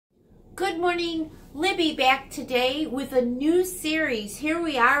Good morning, Libby back today with a new series. Here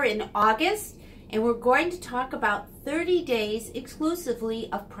we are in August, and we're going to talk about 30 days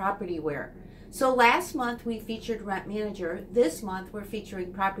exclusively of Propertyware. So last month we featured Rent Manager. This month we're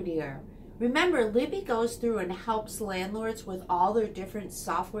featuring Propertyware. Remember, Libby goes through and helps landlords with all their different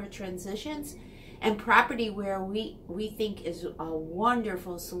software transitions, and Propertyware we think is a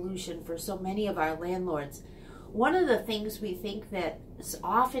wonderful solution for so many of our landlords. One of the things we think that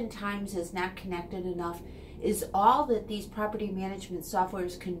oftentimes is not connected enough is all that these property management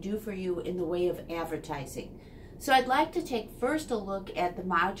softwares can do for you in the way of advertising. So I'd like to take first a look at the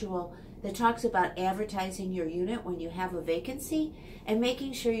module that talks about advertising your unit when you have a vacancy and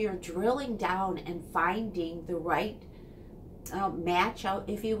making sure you're drilling down and finding the right match,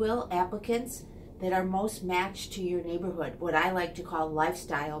 if you will, applicants that are most matched to your neighborhood, what I like to call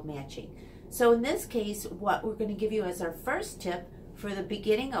lifestyle matching. So in this case, what we're going to give you as our first tip for the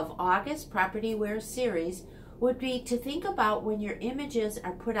beginning of August Propertyware series would be to think about when your images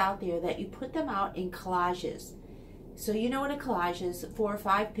are put out there that you put them out in collages. So you know what a collage is, 4 or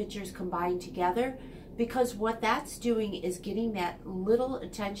 5 pictures combined together, because what that's doing is getting that little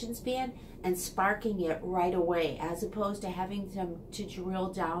attention span and sparking it right away, as opposed to having them to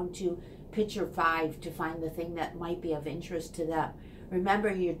drill down to picture 5 to find the thing that might be of interest to them.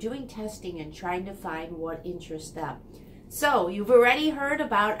 Remember, you're doing testing and trying to find what interests them. So you've already heard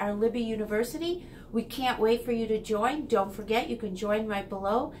about our Libby University. We can't wait for you to join. Don't forget, you can join right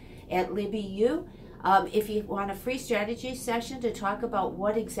below at Libby U. If you want a free strategy session to talk about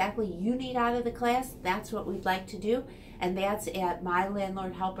what exactly you need out of the class, that's what we'd like to do. And that's at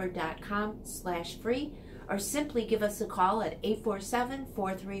mylandlordhelper.com/free, or simply give us a call at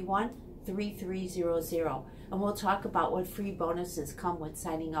 847-431-3300. And we'll talk about what free bonuses come with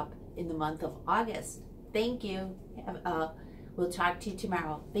signing up in the month of August. Thank you. We'll talk to you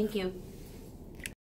tomorrow. Thank you.